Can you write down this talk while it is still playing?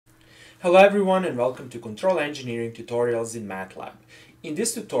Hello everyone and welcome to Control Engineering tutorials in MATLAB. In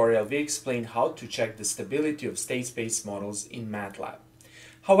this tutorial we explain how to check the stability of state space models in MATLAB.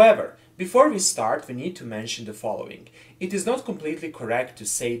 However, before we start we need to mention the following. It is not completely correct to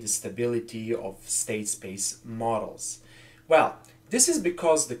say the stability of state space models. Well, this is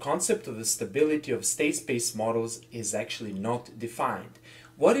because the concept of the stability of state space models is actually not defined.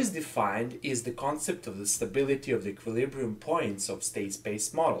 What is defined is the concept of the stability of the equilibrium points of state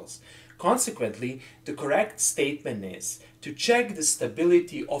space models. Consequently, the correct statement is to check the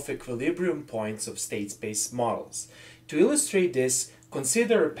stability of equilibrium points of state space models. To illustrate this,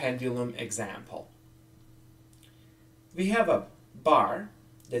 consider a pendulum example. We have a bar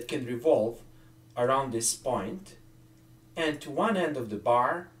that can revolve around this point, and to one end of the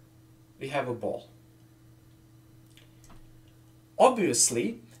bar we have a ball.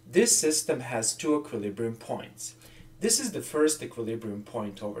 Obviously, this system has two equilibrium points. This is the first equilibrium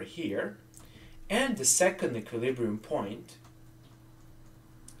point over here, and the second equilibrium point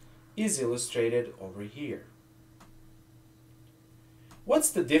is illustrated over here. What's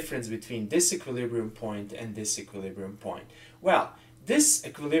the difference between this equilibrium point and this equilibrium point? Well, this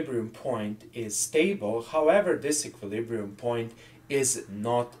equilibrium point is stable, however, this equilibrium point is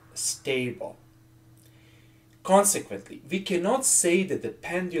not stable. Consequently, we cannot say that the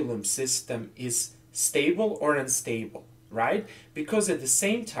pendulum system is stable or unstable, right? Because at the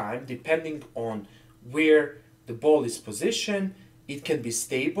same time, depending on where the ball is positioned, it can be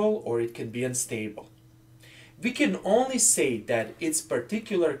stable or it can be unstable. We can only say that its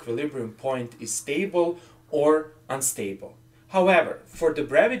particular equilibrium point is stable or unstable. However, for the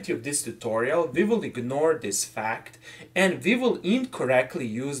brevity of this tutorial, we will ignore this fact and we will incorrectly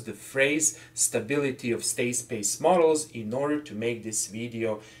use the phrase stability of state space models in order to make this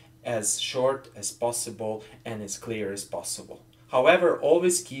video as short as possible and as clear as possible. However,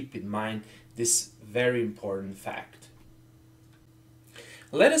 always keep in mind this very important fact.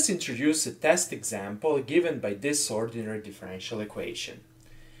 Let us introduce a test example given by this ordinary differential equation.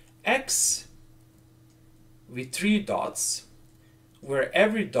 X with 3 dots, where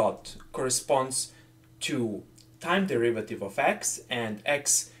every dot corresponds to time derivative of x, and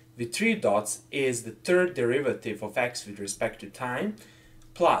x with 3 dots is the third derivative of x with respect to time,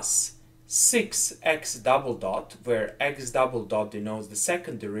 plus 6x double dot, where x double dot denotes the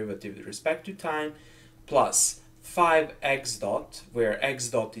second derivative with respect to time, plus 5x dot, where x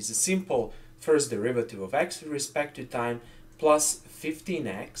dot is a simple first derivative of x with respect to time, plus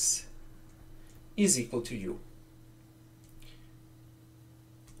 15x is equal to u.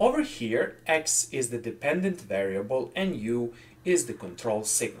 Over here, x is the dependent variable and u is the control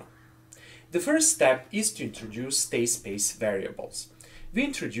signal. The first step is to introduce state space variables. We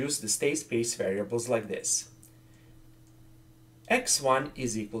introduce the state space variables like this. x1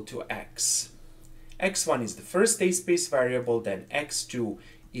 is equal to x. x1 is the first state space variable, then x2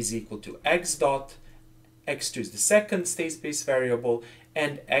 is equal to x dot, x2 is the second state space variable,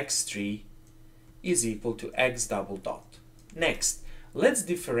 and x3 is equal to x double dot. Next, let's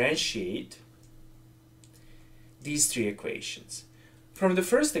differentiate these three equations. From the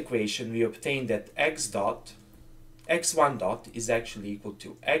first equation, we obtain that x1 dot is actually equal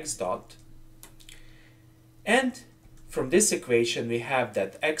to x dot, and from this equation we have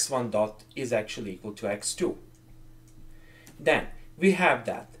that x1 dot is actually equal to x2. Then we have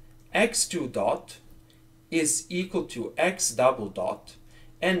that x2 dot is equal to x double dot,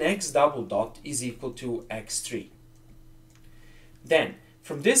 and x double dot is equal to x3. Then,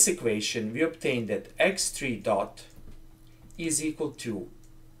 from this equation, we obtain that x3 dot is equal to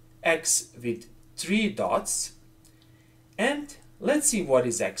x with 3 dots. And let's see what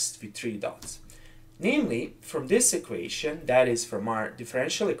is x with 3 dots. Namely, from this equation, that is from our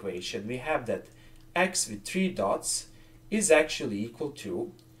differential equation, we have that x with 3 dots is actually equal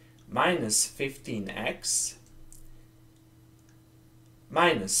to minus 15x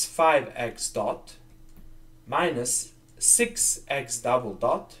minus 5x dot minus 6x double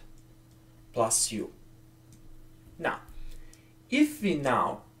dot plus u. Now, if we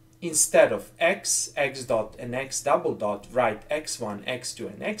now, instead of x dot, and x double dot, write x1, x2,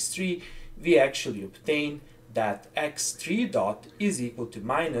 and x3, we actually obtain that x3 dot is equal to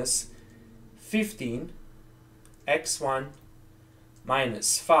minus 15 x1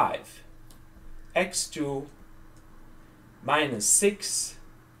 minus 5 x2 minus 6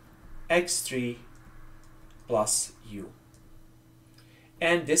 x3 plus u.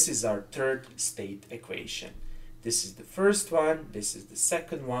 And this is our third state equation. This is the first one, this is the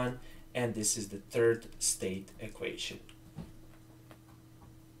second one, and this is the third state equation.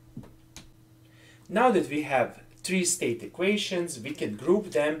 Now that we have three state equations, we can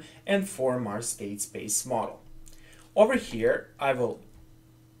group them and form our state space model. Over here, I will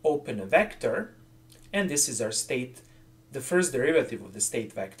open a vector, and this is our state, the first derivative of the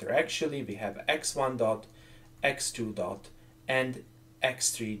state vector. Actually, we have x1 dot, x2 dot, and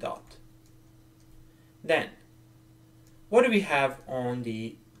x3 dot. Then, what do we have on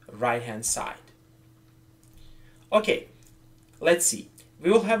the right-hand side? Okay, let's see.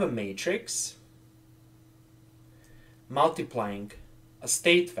 We will have a matrix multiplying a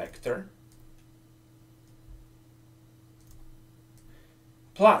state vector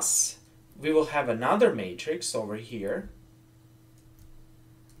plus we will have another matrix over here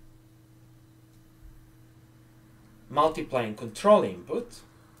multiplying control input,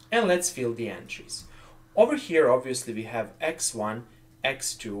 and let's fill the entries. Over here, obviously, we have x1,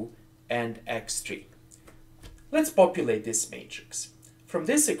 x2, and x3. Let's populate this matrix. From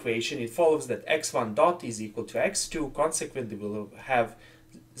this equation, it follows that x1 dot is equal to x2, consequently we will have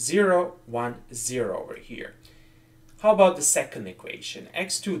 0, 1, 0 over here. How about the second equation?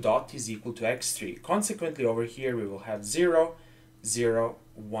 x2 dot is equal to x3, consequently over here we will have 0, 0,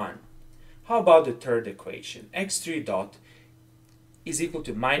 1. How about the third equation? x3 dot is equal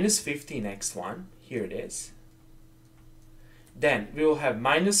to minus 15 x1, here it is. Then we will have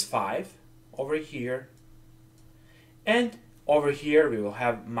minus 5 over here, and over here we will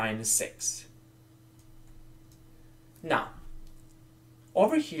have minus 6. Now,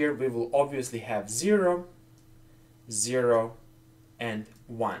 over here we will obviously have 0, 0, and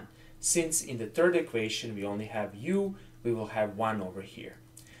 1. Since in the third equation we only have u, we will have 1 over here.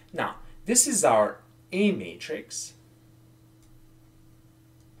 Now, this is our A matrix.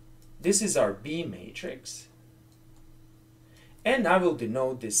 This is our B matrix. And I will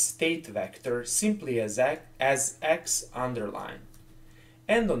denote this state vector simply as x underline.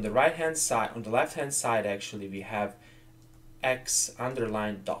 And on the right hand side, on the left hand side actually we have x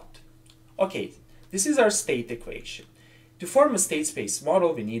underline dot. Okay, this is our state equation. To form a state space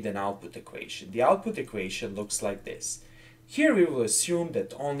model we need an output equation. The output equation looks like this. Here we will assume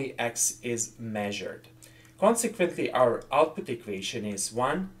that only x is measured. Consequently, our output equation is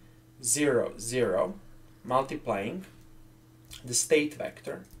 1, 0, 0, multiplying the state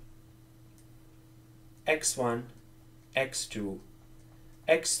vector x1, x2,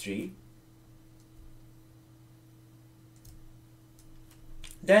 x3.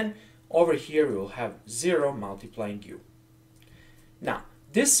 Then over here we will have 0 multiplying u. Now,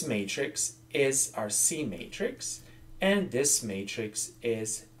 this matrix is our C matrix, and this matrix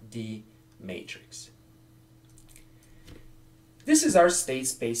is D matrix. This is our state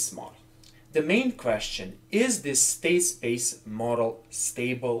space model. The main question, is this state space model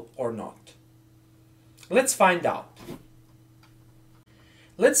stable or not? Let's find out.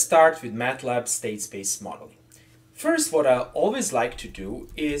 Let's start with MATLAB state space modeling. First, what I always like to do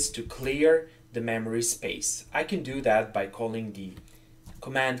is to clear the memory space. I can do that by calling the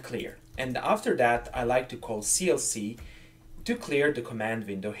command clear. And after that, I like to call CLC to clear the command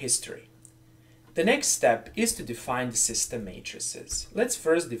window history. The next step is to define the system matrices. Let's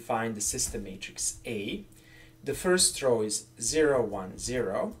first define the system matrix A. The first row is 0, 1,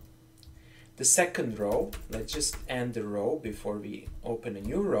 0. The second row, let's just end the row before we open a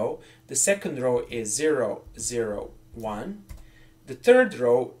new row. The second row is 0, 0, 1. The third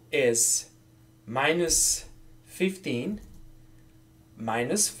row is minus 15,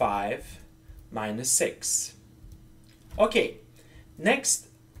 minus 5, minus 6. Okay, next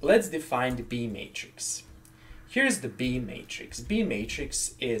let's define the B matrix. Here's the B matrix. B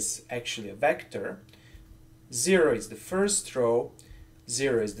matrix is actually a vector. 0 is the first row,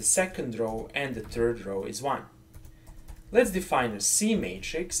 0 is the second row, and the third row is 1. Let's define a C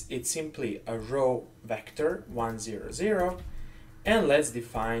matrix. It's simply a row vector, 1, 0, 0. And let's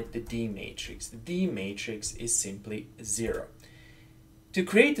define the D matrix. The D matrix is simply 0. To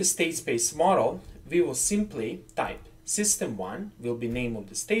create a state space model, we will simply type system1 will be name of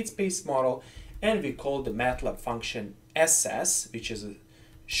the state space model, and we call the MATLAB function SS, which is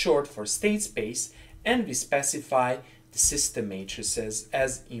short for state space, and we specify the system matrices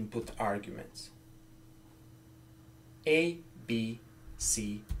as input arguments. A, B,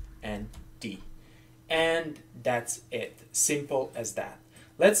 C, and D. And that's it. Simple as that.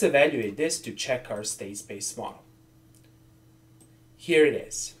 Let's evaluate this to check our state space model. Here it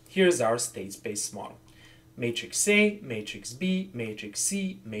is. Here's our state space model. Matrix A, matrix B, matrix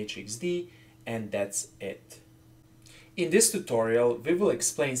C, matrix D, and that's it. In this tutorial, we will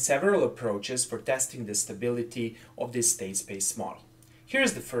explain several approaches for testing the stability of this state space model.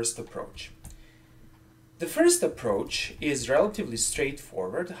 Here's the first approach. The first approach is relatively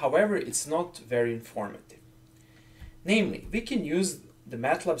straightforward, however, it's not very informative. Namely, we can use the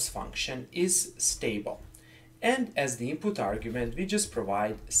MATLAB's function isstable, and as the input argument we just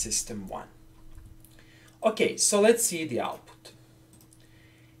provide system1. Okay, so let's see the output.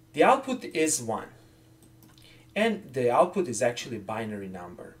 The output is 1, and the output is actually a binary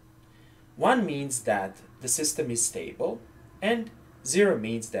number. 1 means that the system is stable, and 0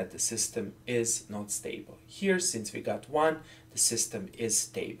 means that the system is not stable. Here, since we got 1, the system is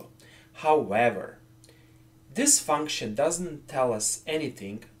stable. However, this function doesn't tell us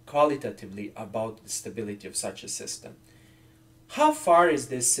anything qualitatively about the stability of such a system. How far is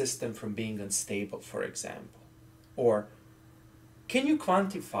this system from being unstable, for example? Or can you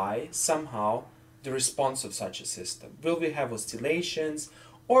quantify somehow the response of such a system? Will we have oscillations,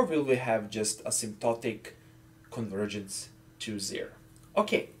 or will we have just asymptotic convergence to 0?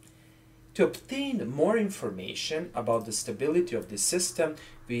 Okay, to obtain more information about the stability of this system,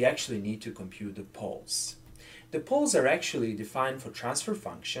 we actually need to compute the poles. The poles are actually defined for transfer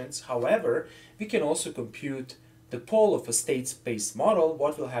functions. However, we can also compute the pole of a state space model.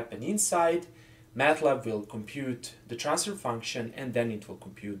 What will happen inside? MATLAB will compute the transfer function, and then it will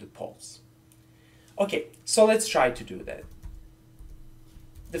compute the poles. Okay, so let's try to do that.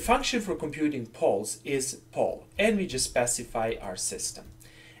 The function for computing poles is pole, and we just specify our system.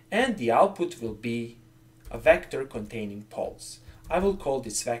 And the output will be a vector containing poles. I will call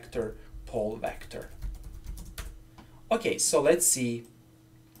this vector pole vector. Okay, so let's see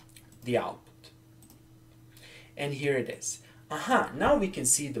the output. And here it is. Now we can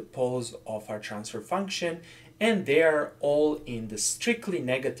see the poles of our transfer function, and they are all in the strictly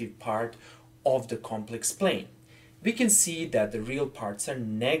negative part of the complex plane. We can see that the real parts are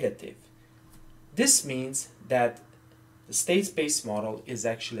negative. This means that the state space model is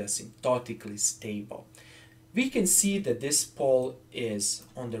actually asymptotically stable. We can see that this pole is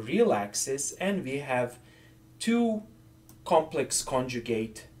on the real axis, and we have two complex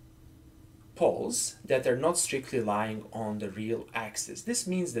conjugate poles that are not strictly lying on the real axis. This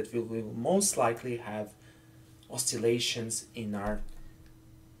means that we will most likely have oscillations in our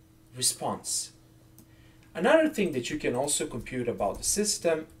response. Another thing that you can also compute about the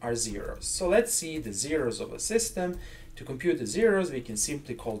system are zeros. So let's see the zeros of a system. To compute the zeros, we can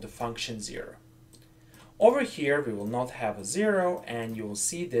simply call the function 0. Over here, we will not have a 0, and you will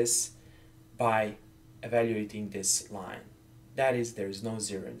see this by evaluating this line. That is, there is no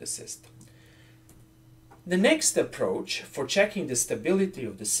 0 in the system. The next approach for checking the stability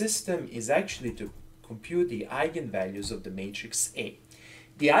of the system is actually to compute the eigenvalues of the matrix A.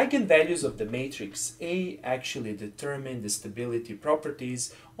 The eigenvalues of the matrix A actually determine the stability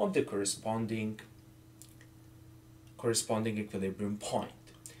properties of the corresponding equilibrium point.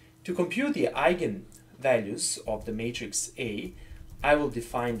 To compute the eigenvalues of the matrix A, I will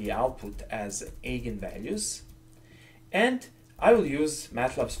define the output as eigenvalues, and I will use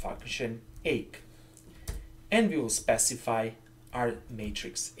MATLAB's function eigen, and we will specify our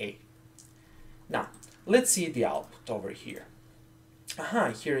matrix A. Now, let's see the output over here.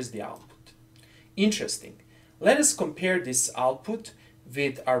 Here is the output. Interesting. Let us compare this output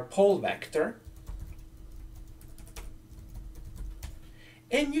with our pole vector.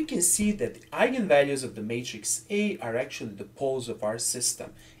 And you can see that the eigenvalues of the matrix A are actually the poles of our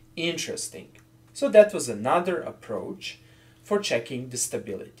system. Interesting. So that was another approach for checking the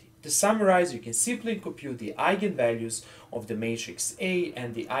stability. To summarize, you can simply compute the eigenvalues of the matrix A,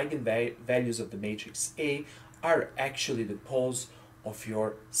 and the eigenvalues of the matrix A are actually the poles of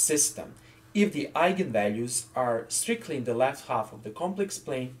your system. If the eigenvalues are strictly in the left half of the complex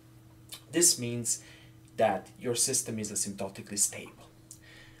plane, this means that your system is asymptotically stable.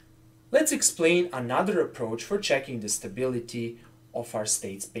 Let's explain another approach for checking the stability of our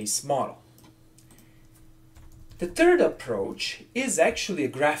state space model. The third approach is actually a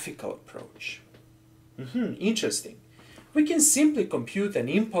graphical approach. Interesting. We can simply compute an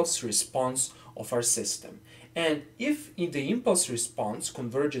impulse response of our system. And if the impulse response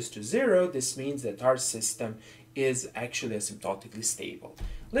converges to 0, this means that our system is actually asymptotically stable.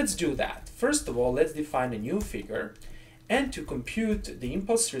 Let's do that. First of all, let's define a new figure. And to compute the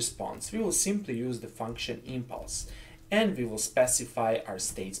impulse response, we will simply use the function impulse, and we will specify our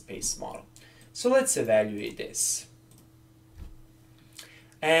state space model. So let's evaluate this.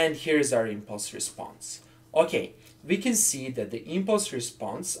 And here's our impulse response. Okay, we can see that the impulse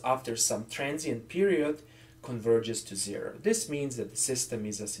response after some transient period converges to 0. This means that the system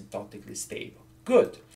is asymptotically stable. Good.